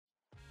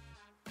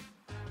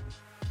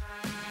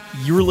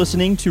You're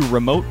listening to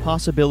Remote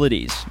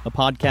Possibilities, a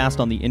podcast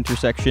on the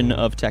intersection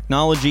of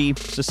technology,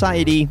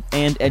 society,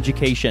 and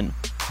education,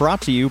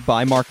 brought to you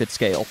by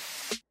MarketScale.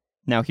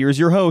 Now here's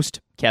your host,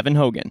 Kevin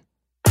Hogan.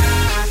 Okay,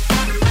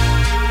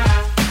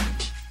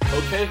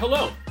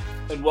 hello,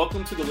 and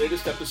welcome to the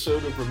latest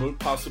episode of Remote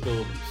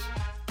Possibilities,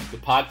 the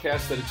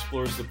podcast that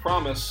explores the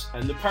promise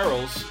and the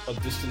perils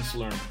of distance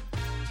learning.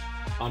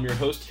 I'm your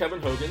host, Kevin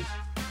Hogan,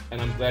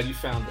 and I'm glad you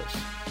found us.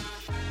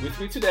 With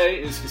me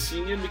today is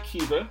Ksenia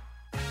Mikiva,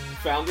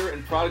 founder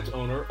and product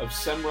owner of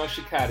SEMrush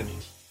Academy.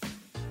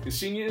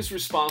 Ksenia is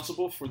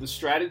responsible for the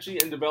strategy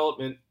and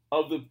development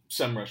of the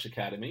SEMrush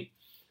Academy.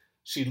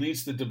 She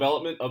leads the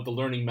development of the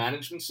learning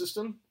management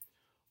system,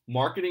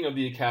 marketing of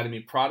the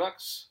Academy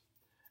products,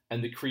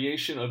 and the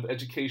creation of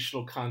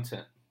educational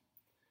content.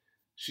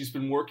 She's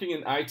been working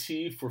in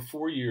IT for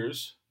 4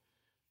 years,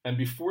 and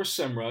before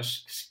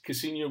SEMrush,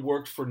 Ksenia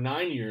worked for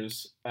 9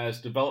 years as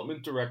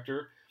development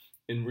director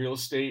in real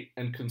estate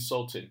and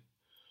consulting.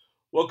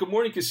 Well, good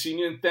morning,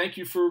 Ksenia, and thank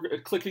you for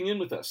clicking in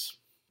with us.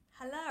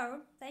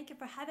 Hello, thank you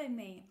for having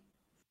me.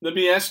 Let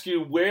me ask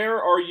you,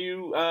 where are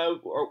you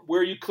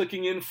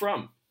clicking in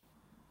from?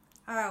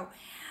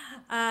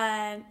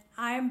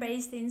 I'm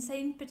based in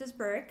St.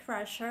 Petersburg,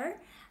 Russia,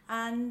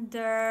 and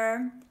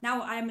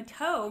now I'm at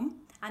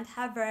home and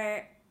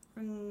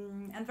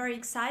I'm very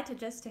excited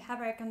just to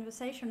have a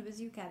conversation with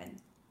you, Kevin.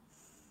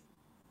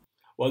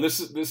 Well, this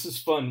is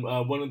fun.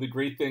 One of the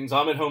great things,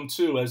 I'm at home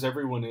too, as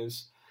everyone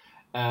is.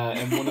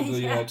 And one of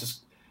the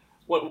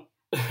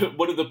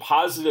one of the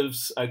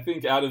positives I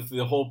think out of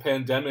the whole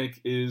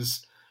pandemic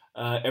is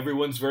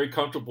everyone's very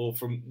comfortable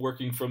from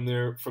working from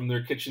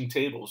their kitchen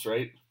tables,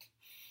 right?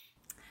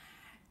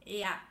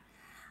 Yeah,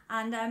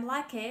 and I'm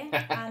lucky,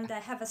 and I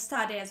have a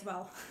study as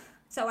well,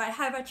 so I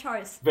have a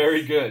choice.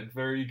 Very good,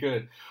 very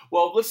good.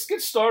 Well, let's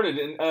get started,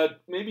 and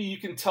maybe you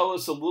can tell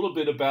us a little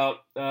bit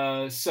about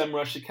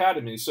SEMrush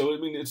Academy. So, I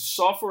mean, it's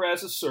software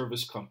as a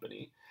service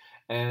company.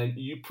 And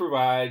you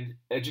provide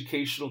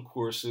educational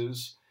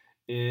courses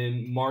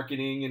in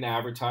marketing and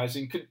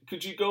advertising.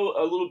 Could you go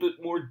a little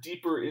bit more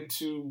deeper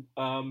into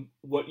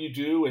what you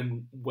do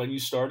and when you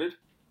started?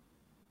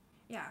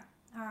 Yeah,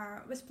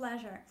 with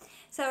pleasure.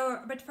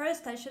 But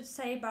first I should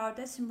say about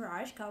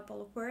SEMrush,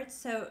 couple of words.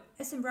 So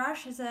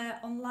SEMrush is an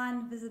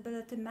online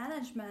visibility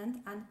management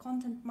and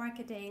content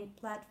marketing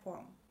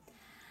platform.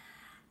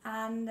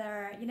 And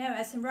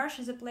SEMrush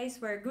is a place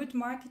where good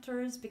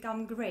marketers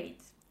become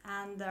great.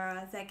 And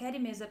the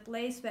Academy is a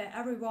place where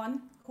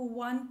everyone who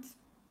wants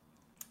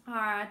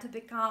to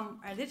become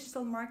a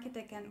digital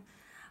marketer can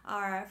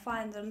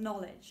find their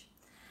knowledge.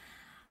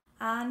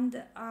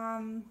 And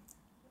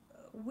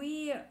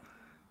we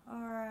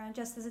are,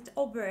 just as it's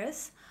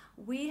obvious,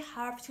 we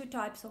have two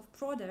types of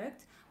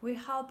product. We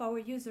help our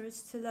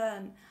users to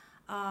learn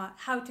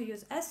how to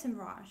use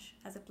SEMrush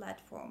as a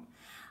platform.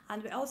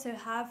 And we also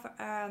have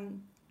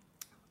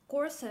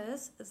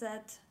courses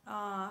that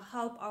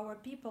help our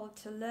people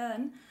to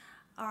learn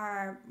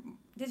our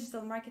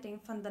digital marketing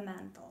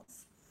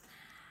fundamentals.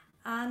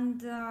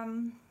 And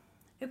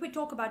if we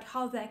talk about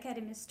how the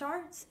Academy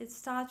starts, it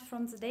starts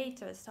from the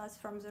data, it starts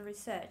from the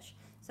research.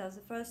 So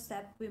the first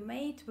step we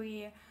made,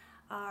 we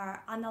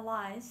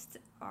analyzed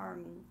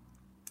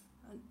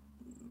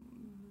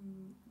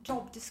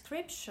job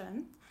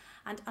description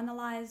and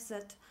analyzed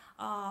that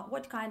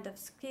what kind of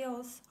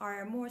skills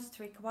are most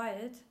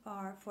required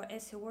for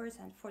SEOs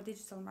and for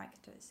digital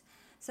marketers.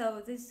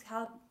 So this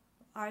helped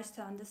us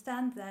to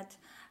understand that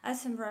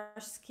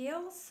SEMrush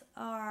skills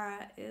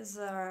is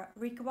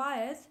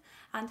required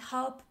and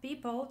help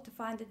people to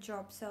find a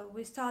job. So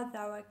we started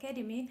our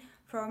academy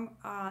from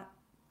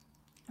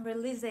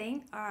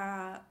releasing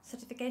a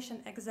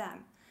certification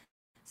exam.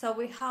 So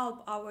we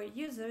help our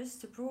users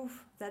to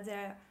prove that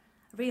they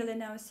really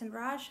know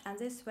SEMrush, and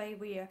this way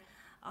we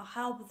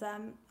help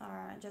them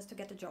just to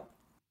get a job.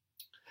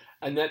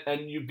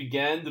 And you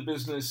began the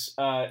business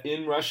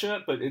in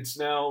Russia, but it's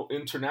now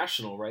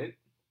international, right?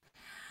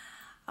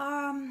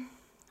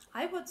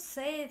 I would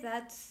say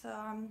that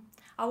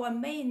our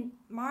main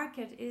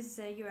market is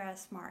the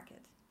US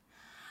market,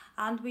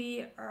 and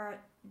we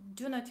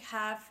do not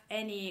have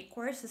any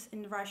courses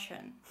in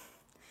Russian.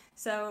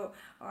 So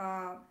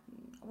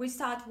we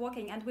start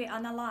working and we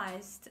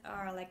analyzed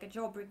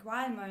job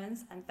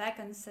requirements and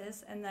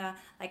vacancies in the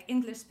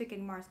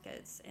English-speaking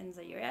markets in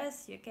the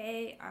US,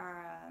 UK,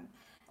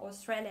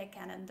 Australia,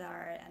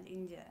 Canada, and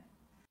India.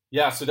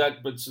 Yeah, so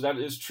that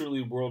is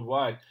truly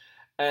worldwide.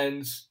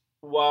 And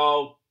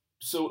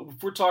so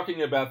if we're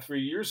talking about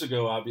 3 years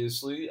ago,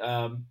 obviously,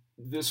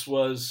 this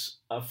was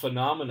a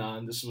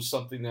phenomenon. This was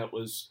something that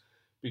was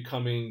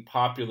becoming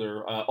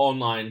popular,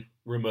 online,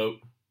 remote,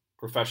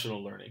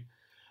 professional learning.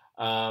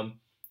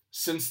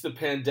 Since the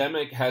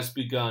pandemic has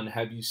begun,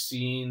 have you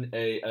seen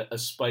a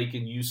spike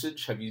in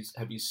usage? Have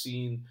you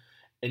seen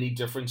any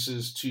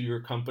differences to your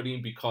company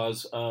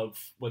because of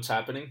what's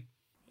happening?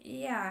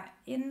 Yeah,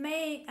 in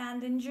May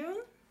and in June,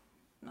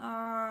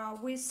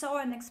 we saw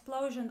an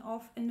explosion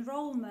of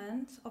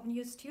enrollment of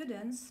new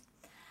students,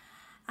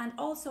 And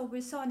also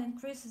we saw an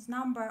increased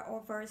number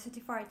of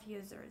certified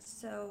users.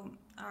 So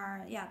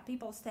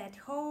people stay at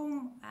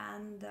home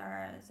and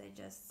they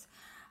just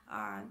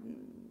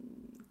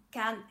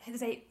can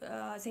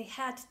they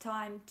had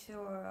time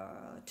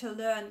to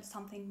learn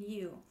something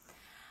new,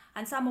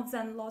 and some of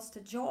them lost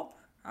a job,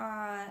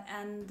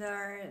 and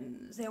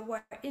they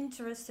were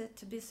interested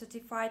to be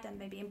certified and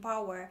maybe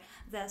empower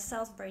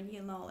themselves by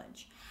new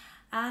knowledge.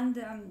 And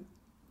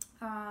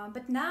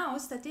but now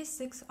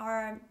statistics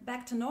are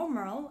back to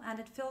normal, and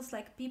it feels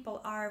like people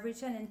are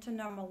returning to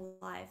normal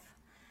life.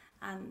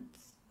 And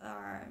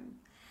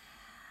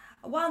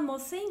one more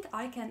thing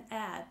I can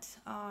add,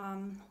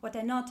 what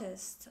I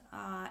noticed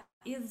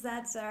is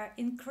that the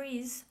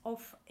increase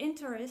of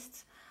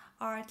interest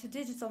to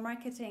digital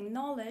marketing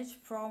knowledge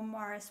from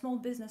small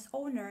business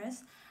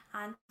owners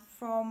and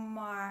from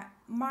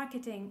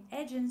marketing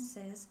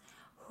agencies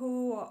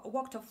who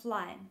worked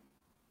offline.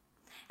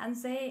 And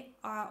they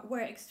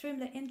were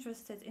extremely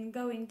interested in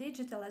going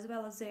digital, as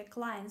well as their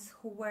clients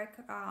who work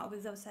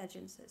with those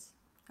agencies.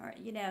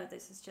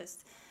 This is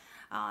just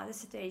the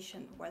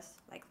situation was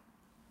like.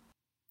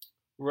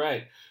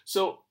 Right.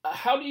 So,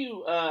 how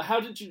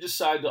did you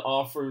decide to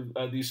offer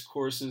these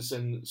courses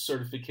and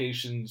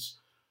certifications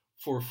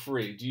for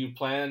free? Do you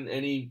plan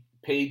any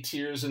paid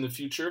tiers in the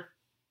future?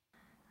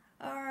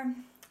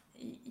 Um,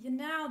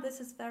 this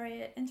is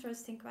very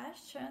interesting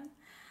question,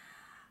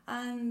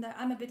 and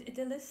I'm a bit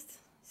idealist,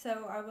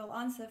 so I will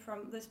answer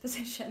from this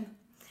position.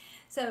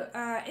 So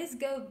let's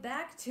go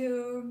back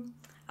to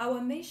our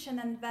mission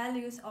and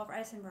values of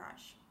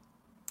SEMrush.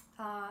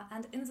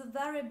 And in the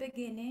very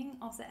beginning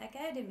of the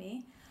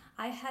academy,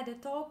 I had a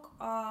talk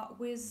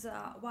with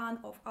one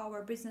of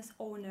our business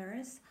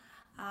owners,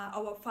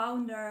 our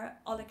founder,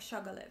 Oleg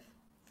Shogalev.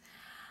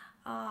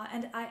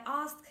 And I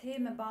asked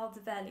him about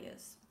the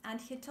values. And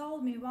he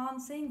told me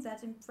one thing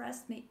that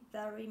impressed me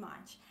very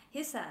much.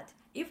 He said,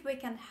 if we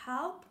can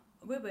help,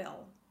 we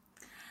will.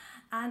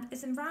 And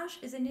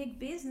SEMrush is a unique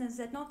business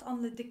that not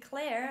only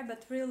declare,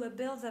 but really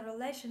builds a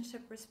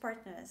relationship with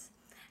partners.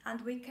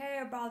 And we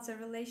care about the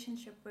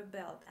relationship we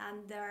build.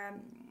 And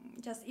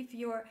just if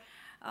you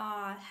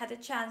had a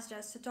chance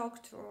just to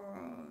talk to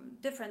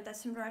different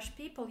SEMrush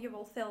people, you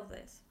will feel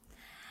this.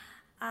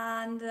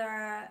 And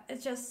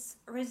it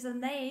just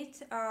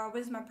resonates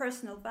with my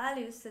personal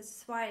values.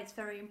 That's why it's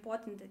very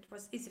important. It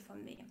was easy for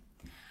me.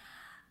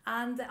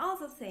 And the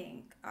other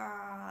thing,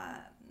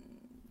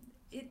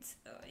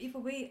 if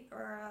we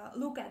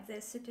look at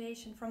this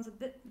situation from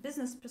the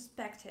business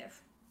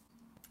perspective,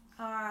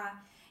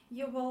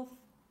 you will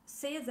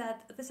see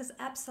that this is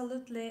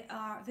absolutely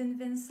a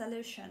win-win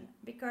solution,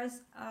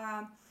 because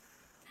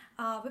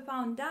we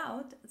found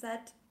out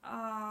that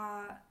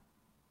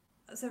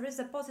there is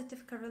a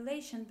positive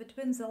correlation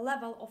between the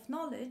level of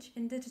knowledge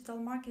in digital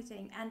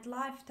marketing and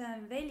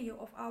lifetime value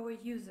of our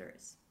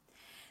users.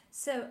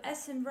 So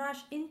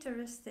SEMrush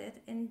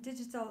interested in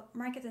digital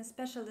marketing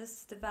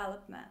specialist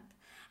development.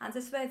 And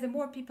this way, the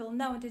more people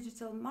know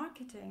digital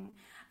marketing,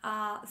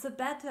 the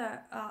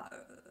better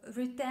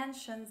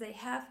retention they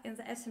have in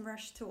the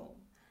SEMrush tool.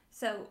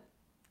 So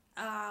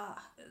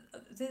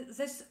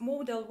this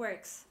model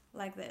works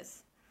like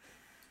this.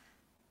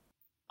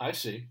 I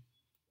see.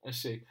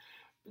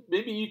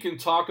 Maybe you can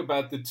talk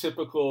about the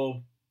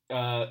typical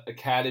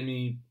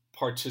academy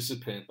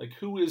participant.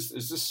 Like,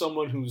 is this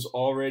someone who's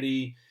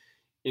already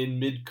in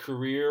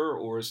mid-career,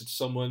 or is it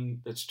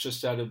someone that's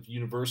just out of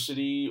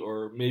university,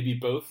 or maybe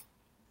both?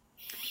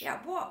 Yeah,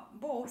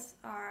 both.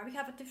 We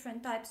have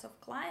different types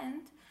of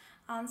client,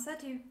 and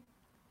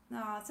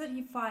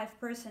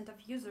 35%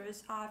 of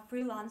users are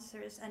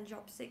freelancers and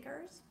job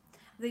seekers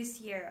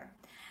this year.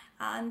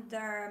 And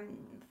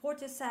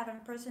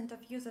 47%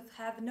 of users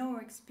have no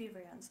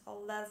experience or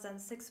less than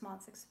 6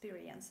 months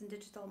experience in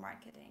digital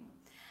marketing.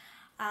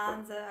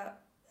 And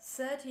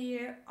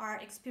 30 are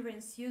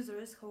experienced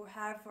users who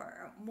have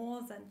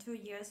more than 2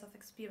 years of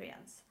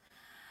experience.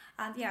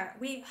 And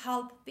we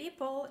help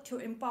people to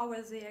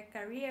empower their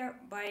career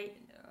by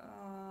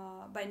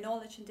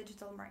knowledge in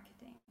digital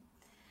marketing.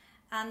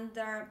 And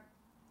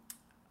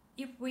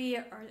if we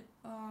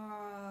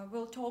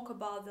will talk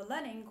about the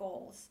learning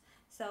goals,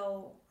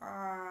 so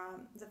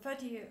the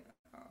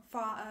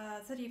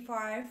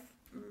 35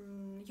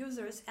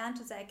 users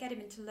enter the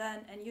academy to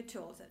learn a new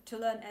tool, to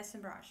learn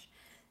SEMrush.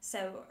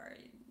 So,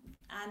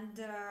 and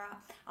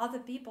other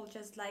people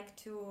just like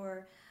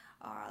to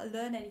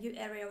learn a new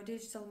area of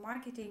digital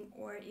marketing,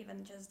 or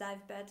even just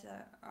dive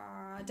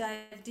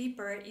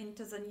deeper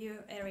into the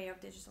new area of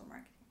digital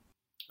marketing.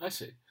 I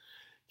see.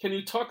 Can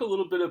you talk a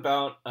little bit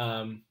about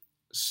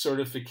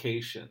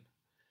certification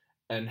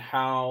and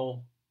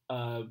how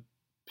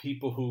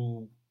people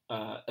who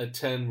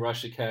attend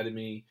Rush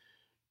Academy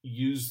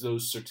use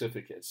those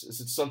certificates? Is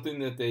it something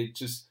that they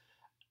just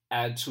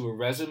add to a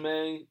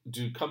resume?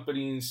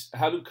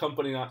 How do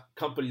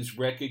companies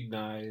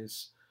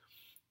recognize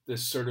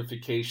this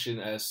certification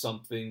as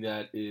something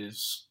that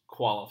is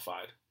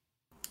qualified?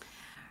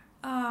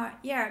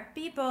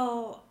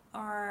 People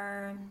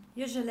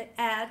usually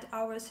add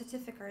our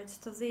certificates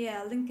to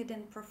their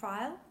LinkedIn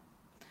profile.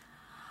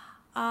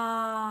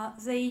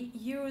 they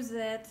use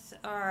it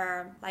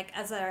like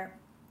as a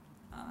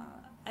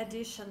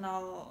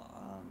additional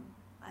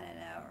I don't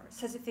know,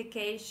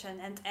 certification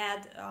and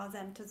add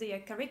them to their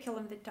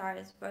curriculum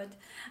vitae. But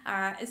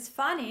it's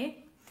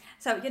funny.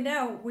 So,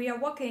 we are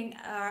working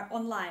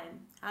online,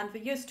 and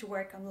we used to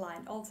work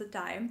online all the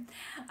time.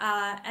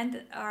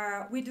 And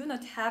we do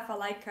not have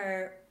like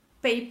a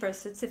paper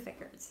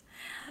certificates.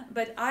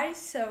 But I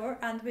saw,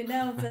 and we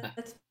know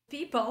that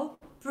people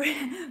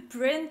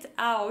print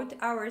out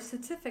our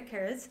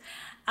certificates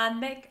and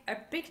make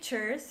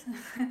pictures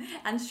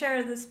and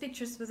share these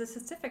pictures with the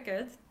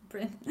certificate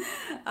print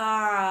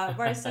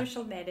via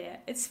social media.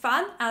 It's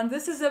fun, and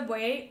this is a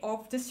way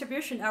of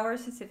distribution our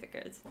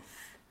certificates.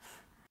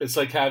 It's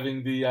like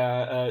having the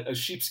a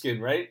sheepskin,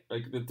 right?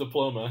 Like the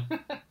diploma,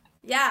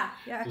 Yeah,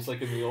 just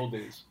like in the old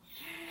days.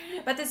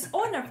 but it's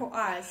honor for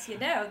us,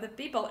 the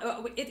people.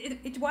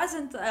 It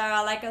wasn't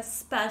like a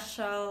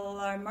special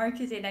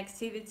marketing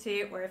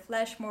activity or a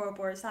flash mob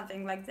or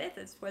something like that.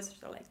 It was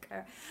like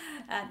a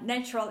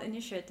natural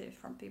initiative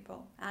from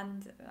people,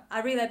 and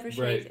I really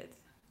appreciate Right. it.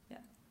 Yeah.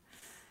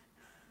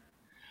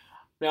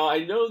 Now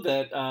I know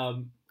that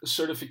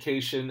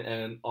certification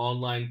and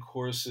online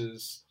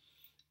courses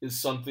is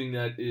something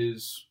that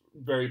is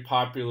very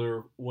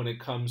popular when it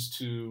comes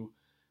to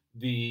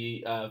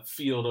the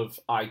field of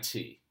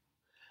IT.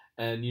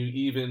 And you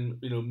even,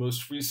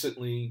 most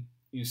recently,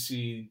 you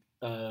see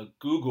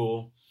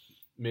Google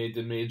made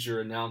the major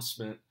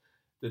announcement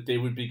that they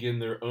would begin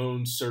their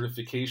own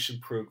certification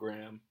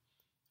program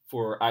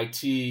for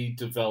IT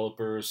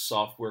developers,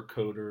 software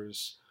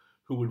coders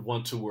who would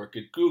want to work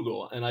at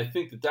Google. And I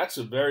think that that's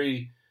a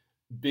very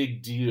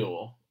big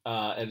deal,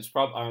 and it's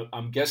probably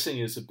I'm guessing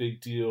is a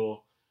big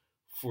deal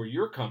for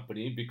your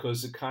company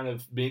because it kind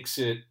of makes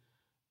it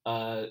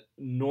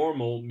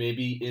normal,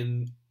 maybe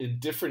in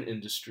different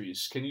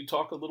industries. Can you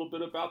talk a little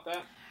bit about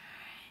that?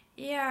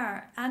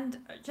 Yeah, and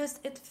just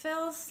it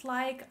feels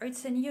like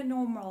it's a new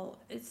normal.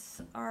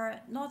 It's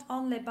not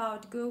only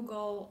about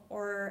Google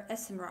or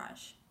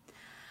SMrush.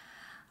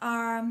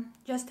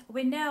 Just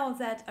we know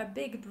that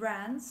big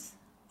brands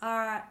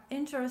are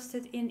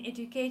interested in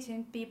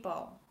educating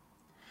people,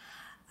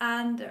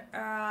 and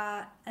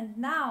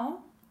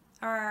now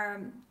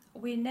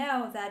we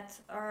know that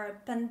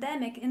our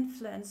pandemic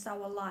influenced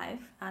our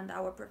life and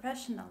our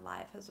professional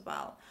life as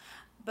well.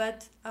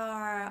 But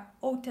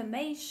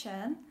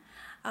automation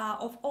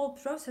of all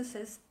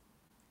processes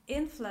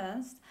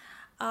influenced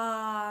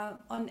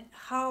on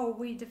how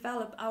we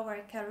develop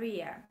our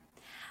career.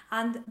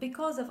 And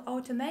because of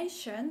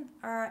automation,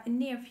 in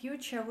near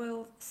future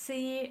we'll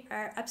see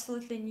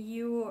absolutely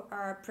new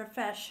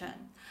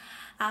profession.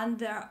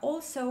 And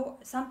also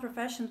some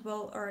professions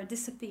will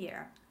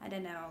disappear. I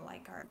don't know,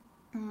 like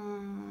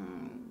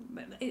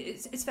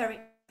it's very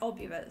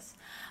obvious.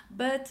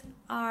 But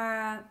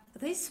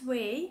this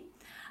way,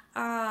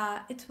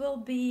 it will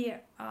be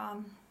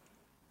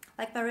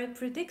like very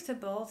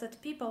predictable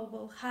that people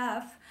will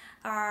have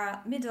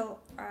middle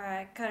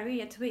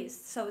career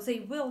twist, so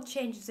they will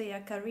change their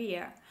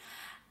career,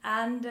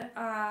 and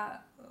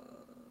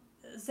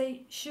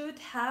they should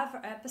have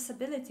a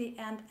possibility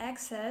and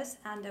access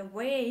and a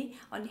way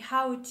on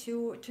how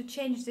to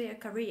change their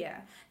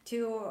career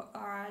to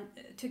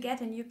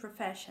get a new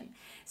profession.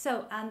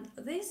 So, and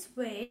this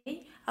way,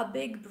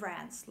 big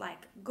brands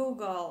like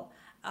Google,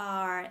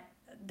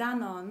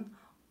 Danone,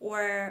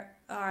 or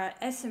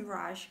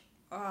SMrush,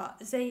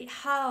 they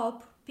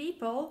help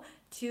people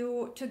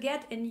to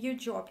get a new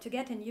job, to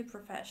get a new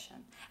profession,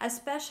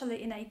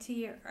 especially in IT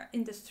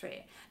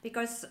industry,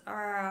 because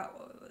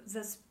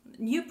this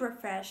new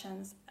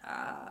professions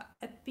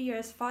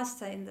appears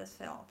faster in this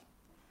field.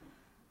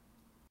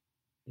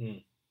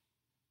 Mm.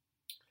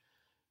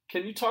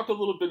 Can you talk a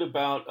little bit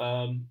about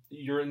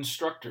your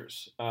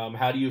instructors?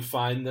 How do you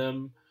find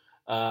them?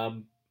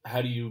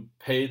 How do you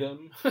pay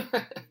them?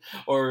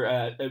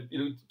 Or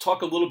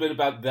talk a little bit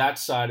about that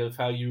side of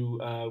how you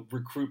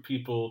recruit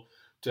people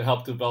to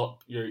help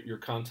develop your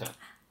content.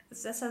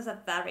 This is a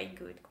very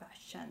good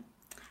question,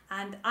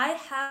 and I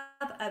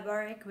have a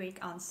very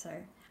quick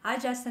answer. I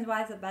just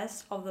invite the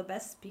best of the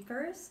best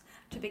speakers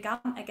to become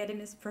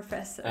academics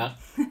professor. Yeah.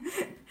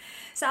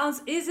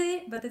 Sounds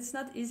easy, but it's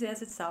not easy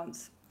as it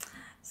sounds.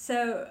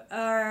 So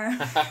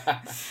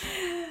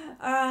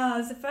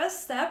the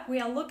first step, we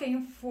are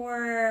looking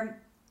for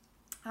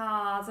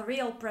the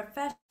real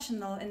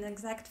professional in the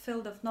exact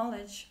field of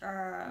knowledge,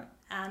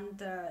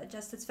 and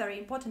just it's very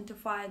important to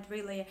find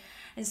really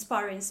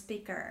inspiring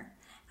speaker.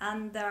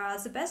 And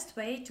the best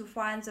way to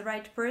find the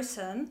right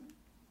person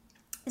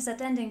is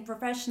attending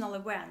professional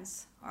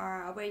events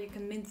where you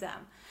can meet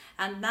them.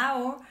 And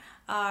now,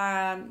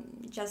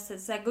 just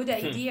it's a good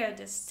idea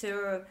just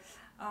to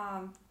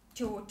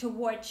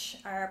watch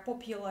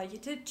popular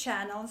YouTube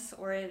channels,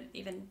 or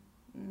even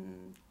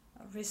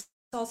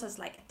resources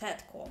like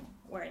TED.com,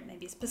 or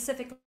maybe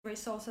specific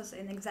resources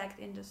in exact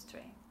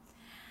industry.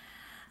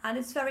 And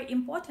it's very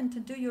important to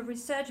do your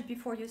research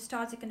before you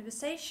start the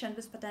conversation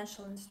with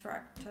potential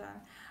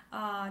instructor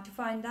to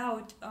find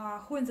out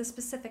who in the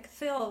specific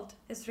field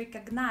is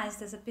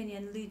recognized as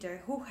opinion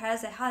leader, who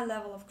has a high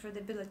level of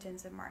credibility in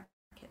the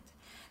market.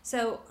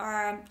 So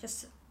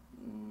just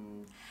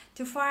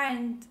to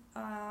find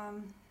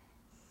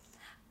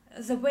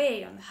the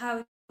way on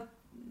how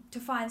to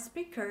find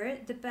speaker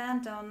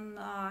depend on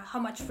how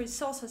much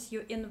resources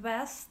you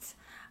invest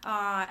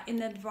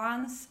in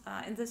advance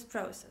in this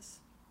process.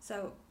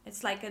 So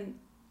it's like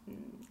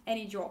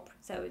any job.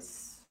 So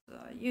it's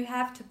you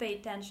have to pay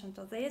attention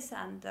to this,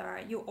 and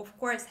you of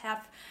course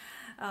have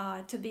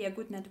to be a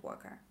good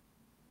networker.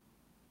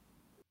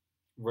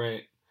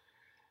 Right.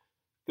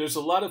 There's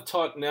a lot of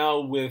talk now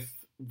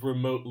with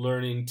remote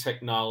learning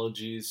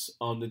technologies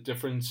on the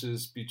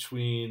differences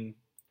between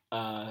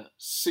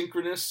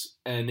synchronous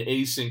and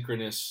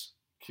asynchronous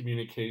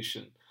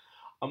communication.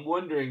 I'm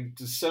wondering,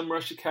 does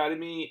SEMrush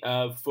Academy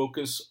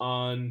focus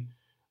on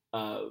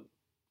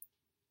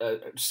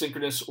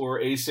synchronous or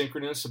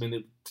asynchronous? I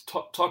mean,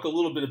 talk a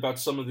little bit about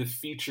some of the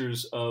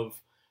features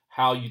of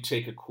how you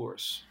take a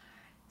course.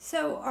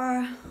 So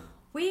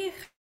we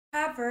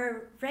have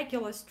a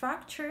regular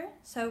structure.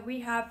 So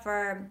we have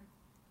a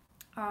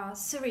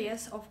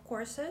series of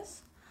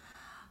courses.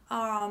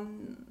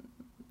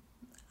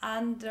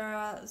 And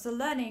the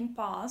learning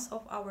path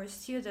of our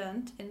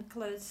student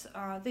includes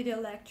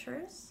video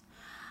lectures,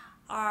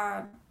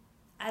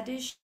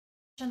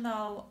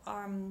 additional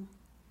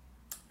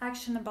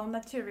actionable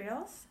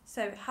materials,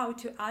 so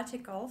how-to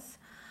articles,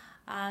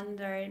 and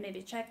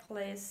maybe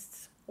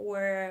checklists,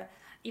 or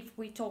if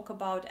we talk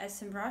about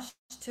SEMrush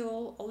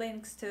tool,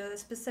 links to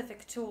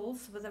specific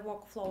tools with a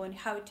workflow and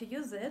how to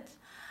use it,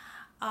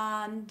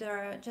 and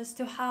just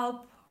to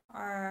help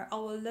our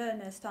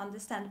learners to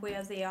understand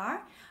where they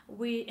are,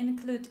 we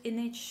include in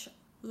each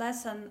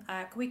lesson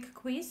a quick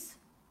quiz.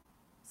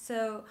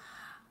 So,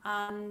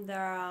 and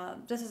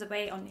this is a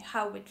way on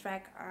how we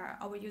track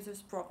our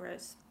users'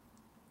 progress.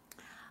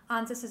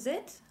 And this is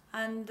it.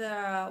 And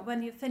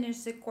when you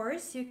finish the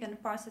course, you can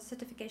pass a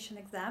certification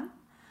exam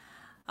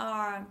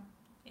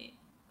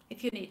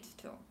if you need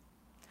to.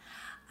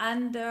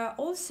 And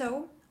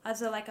also,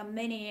 as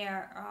many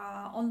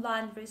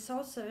online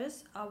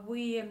resources,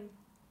 we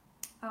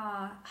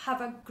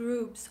have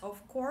groups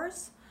of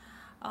course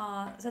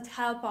that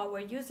help our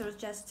users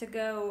just to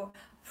go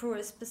through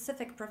a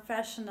specific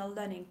professional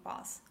learning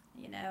path,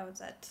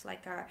 that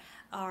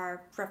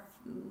are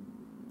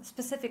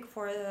specific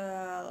for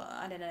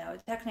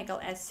technical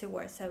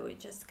SEO. So we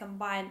just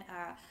combine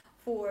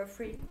 4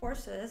 free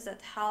courses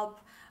that help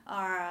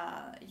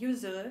our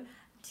user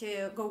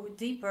to go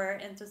deeper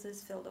into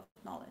this field of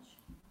knowledge.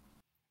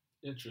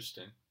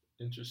 Interesting.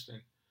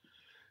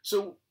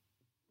 So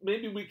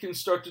maybe we can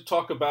start to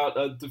talk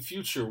about the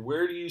future.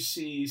 Where do you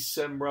see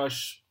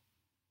SEMrush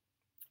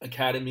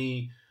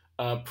Academy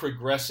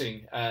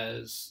progressing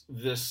as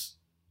this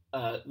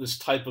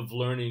type of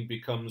learning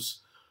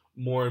becomes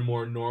more and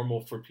more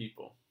normal for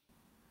people?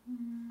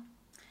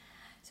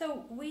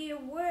 So we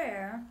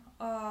were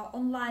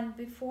online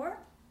before.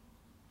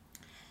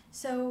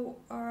 So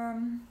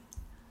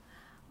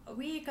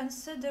we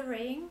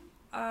considering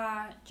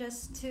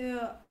just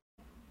to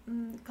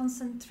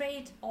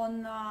concentrate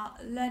on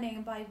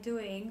learning by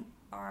doing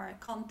our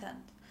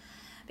content,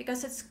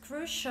 because it's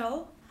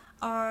crucial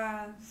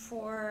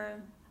for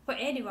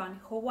anyone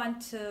who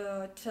want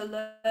to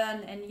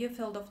learn a new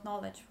field of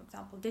knowledge, for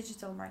example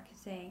digital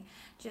marketing,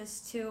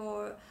 just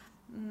to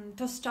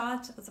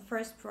start the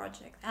first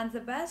project. And the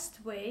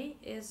best way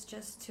is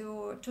just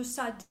to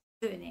start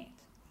doing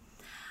it.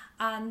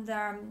 And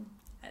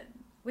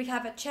we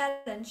have a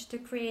challenge to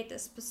create a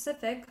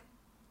specific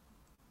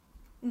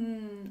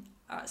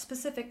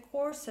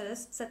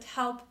courses that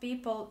help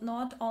people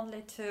not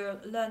only to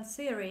learn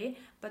theory,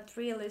 but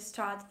really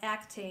start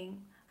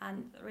acting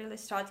and really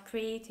start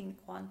creating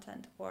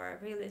content, or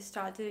really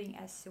start doing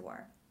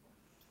SEO.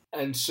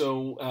 And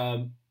so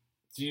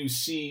do you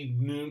see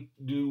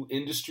new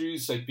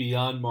industries like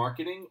beyond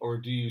marketing, or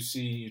do you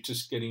see you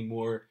just getting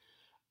more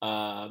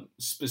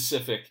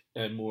specific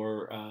and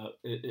more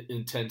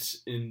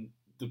intense in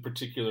the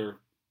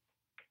particular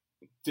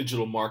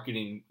digital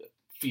marketing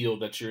field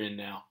that you're in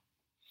now?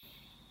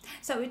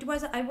 So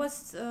I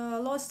was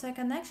lost a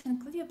connection.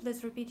 Could you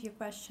please repeat your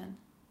question?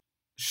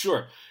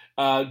 Sure.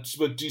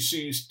 But do you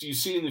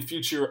see in the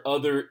future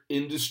other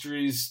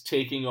industries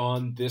taking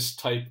on this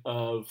type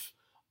of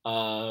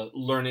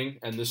learning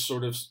and this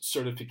sort of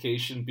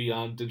certification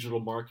beyond digital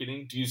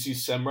marketing? Do you see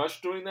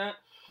SEMrush doing that?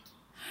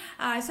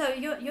 So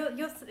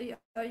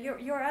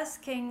you're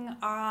asking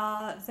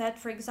that,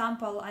 for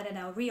example,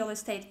 real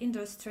estate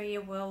industry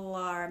will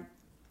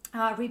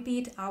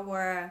repeat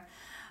our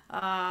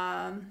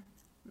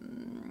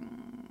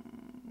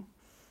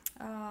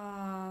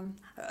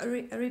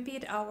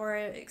repeat our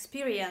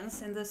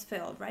experience in this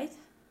field, right?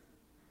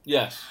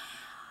 Yes.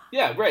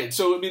 Yeah. Right.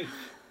 So I mean,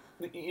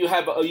 you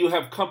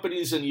have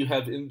companies and you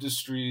have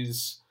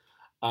industries.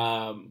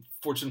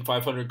 Fortune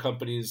 500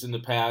 companies in the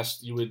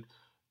past,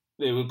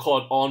 they would call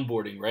it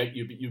onboarding, right?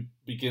 You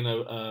begin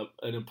an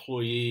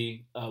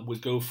employee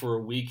would go for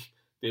a week.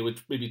 They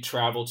would maybe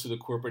travel to the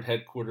corporate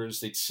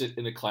headquarters. They'd sit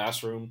in a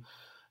classroom.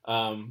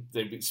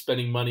 They'd be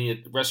spending money at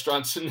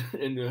restaurants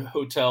and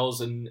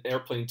hotels and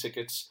airplane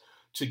tickets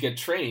to get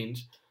trained.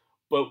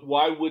 But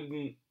why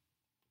wouldn't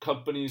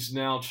companies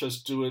now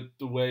just do it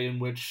the way in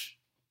which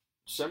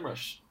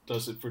SEMrush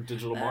does it for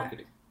digital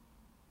marketing?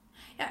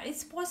 Yeah,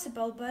 it's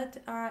possible, but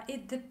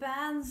it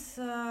depends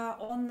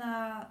on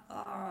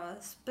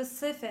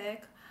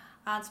specific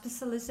and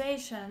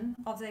specialization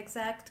of the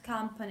exact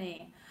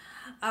company.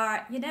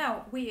 If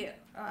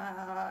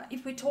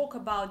we talk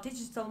about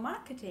digital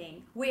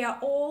marketing, we are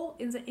all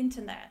in the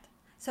internet,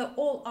 so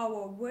all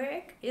our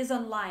work is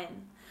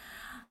online.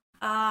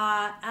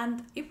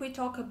 And if we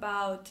talk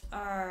about,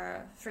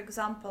 for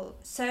example,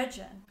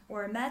 surgeon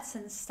or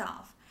medicine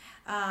staff,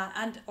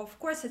 and of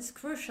course it's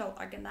crucial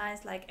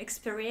organize like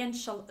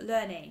experiential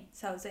learning,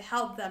 so they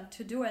help them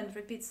to do and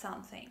repeat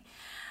something.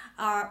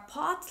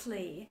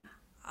 Partly,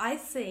 I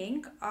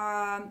think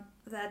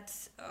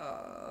that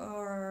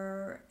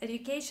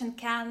education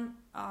can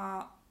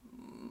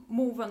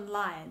move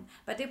online,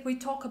 but if we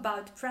talk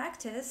about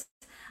practice,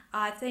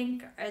 I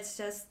think it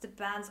just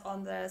depends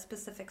on the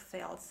specific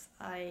fields.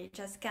 I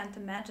just can't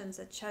imagine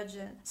that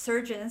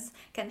surgeons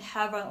can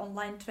have an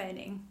online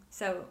training.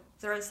 So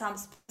there are some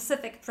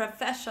specific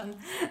professions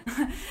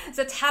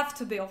that have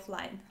to be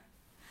offline.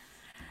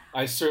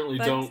 I certainly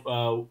don't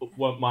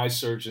want my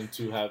surgeon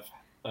to have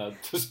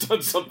just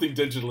done something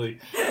digitally.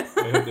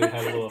 I hope they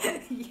had a little.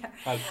 Yeah.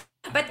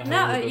 But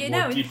no, it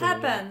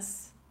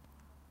happens.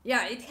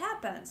 Yeah, it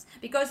happens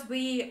because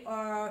we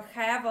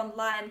have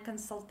online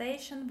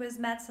consultation with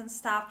medicine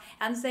staff,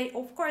 and they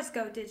of course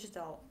go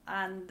digital.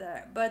 And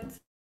but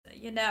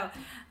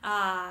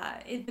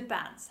it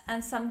depends,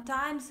 and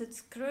sometimes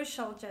it's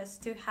crucial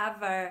just to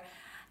have a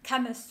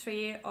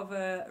chemistry of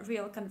a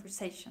real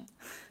conversation.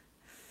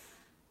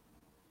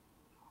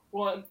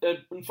 Well,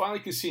 and finally,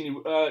 Cassini,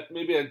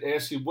 maybe I'd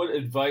ask you, what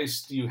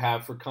advice do you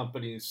have for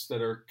companies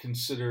that are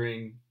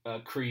considering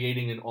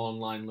creating an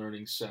online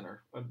learning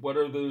center? What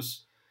are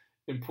those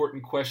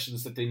important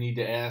questions that they need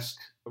to ask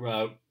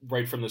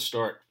right from the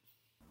start?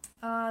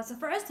 The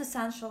first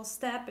essential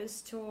step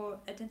is to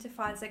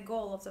identify the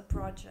goal of the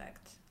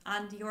project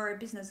and your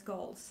business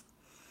goals.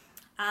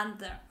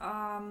 And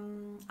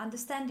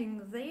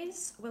understanding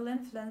this will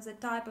influence the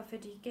type of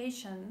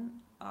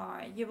education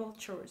you will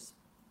choose.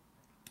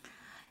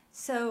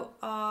 So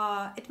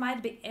it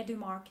might be edu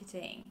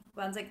marketing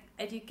when the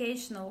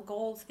educational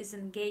goals is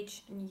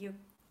engage new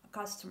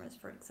customers,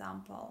 for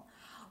example,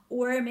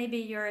 or maybe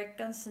you're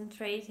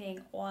concentrating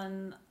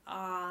on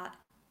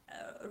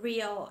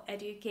real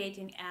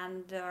educating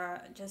and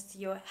just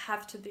you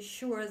have to be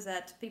sure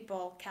that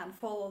people can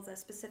follow the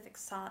specific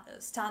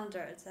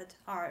standards that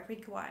are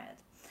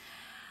required.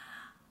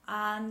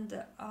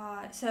 And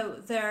so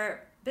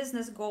their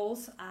business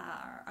goals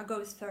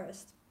goes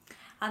first.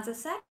 And the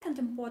second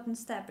important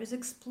step is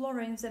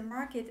exploring the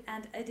market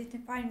and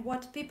identifying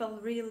what people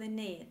really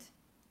need.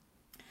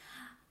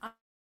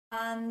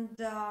 And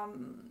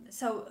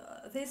so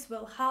this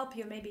will help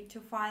you maybe to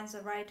find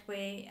the right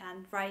way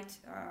and right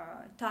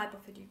type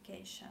of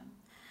education.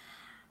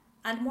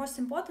 And most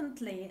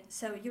importantly,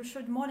 so you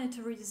should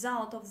monitor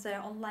result of the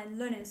online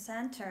learning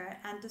center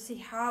and to see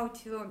how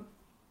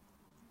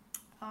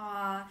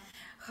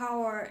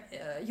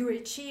you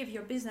achieve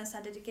your business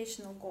and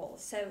educational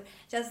goals. So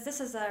just this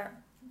is a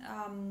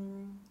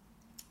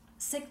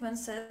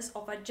sequences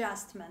of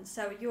adjustment.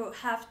 So you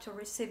have to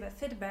receive a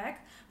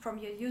feedback from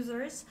your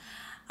users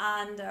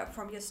and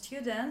from your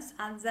students,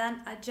 and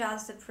then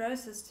adjust the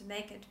process to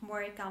make it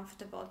more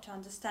comfortable to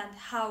understand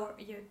how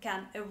you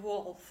can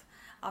evolve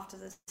after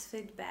this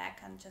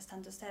feedback and just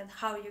understand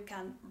how you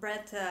can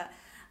better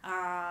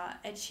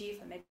achieve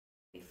and maybe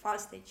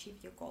fast achieve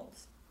your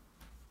goals.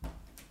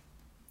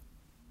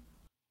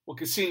 Well,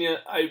 Ksenia,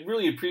 I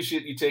really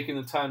appreciate you taking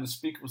the time to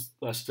speak with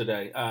us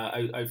today.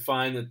 I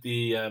find that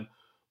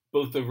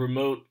both the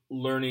remote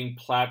learning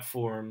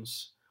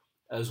platforms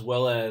as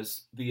well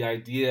as the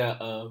idea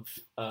of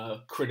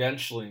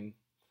credentialing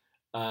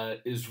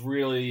is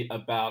really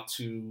about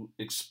to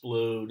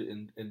explode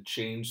and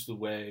change the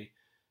way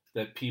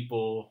that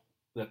people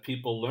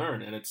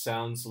learn. And it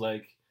sounds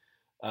like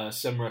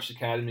SEMrush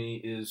Academy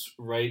is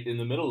right in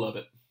the middle of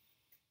it.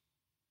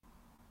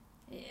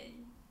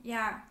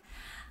 Yeah.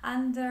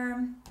 And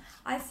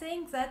I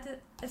think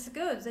that it's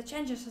good. The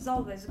changes is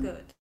always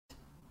good.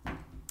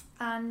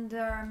 And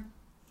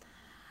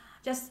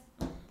just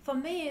for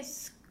me,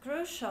 it's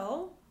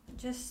crucial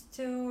just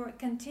to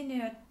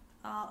continue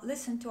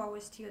listen to our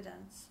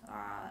students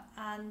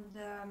and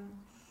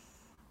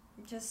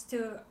just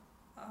to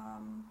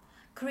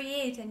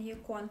create a new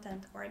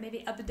content or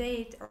maybe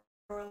update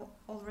or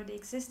already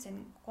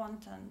existing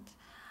content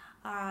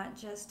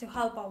just to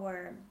help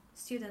our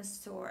students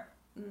to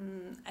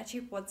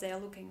achieve what they are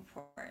looking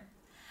for.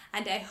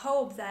 And I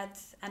hope that,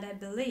 and I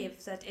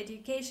believe that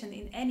education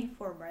in any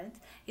format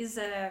is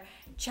a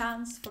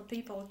chance for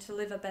people to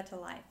live a better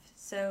life.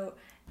 So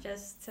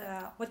just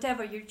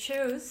whatever you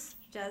choose,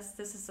 just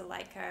this is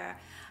like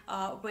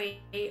a way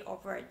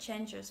over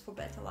changes for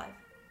better life.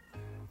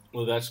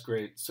 Well, that's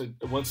great. So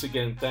once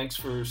again, thanks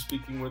for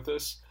speaking with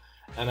us.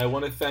 And I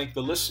want to thank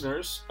the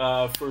listeners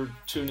for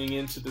tuning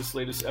in to this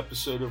latest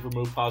episode of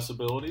Remote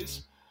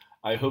Possibilities.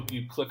 I hope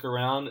you click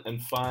around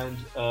and find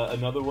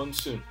another one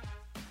soon.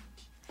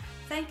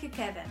 Thank you,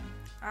 Kevin.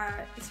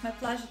 It's my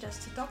pleasure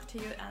just to talk to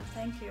you, and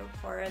thank you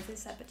for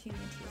this opportunity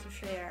to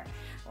share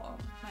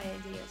my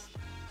ideas.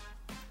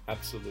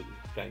 Absolutely.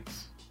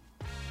 Thanks.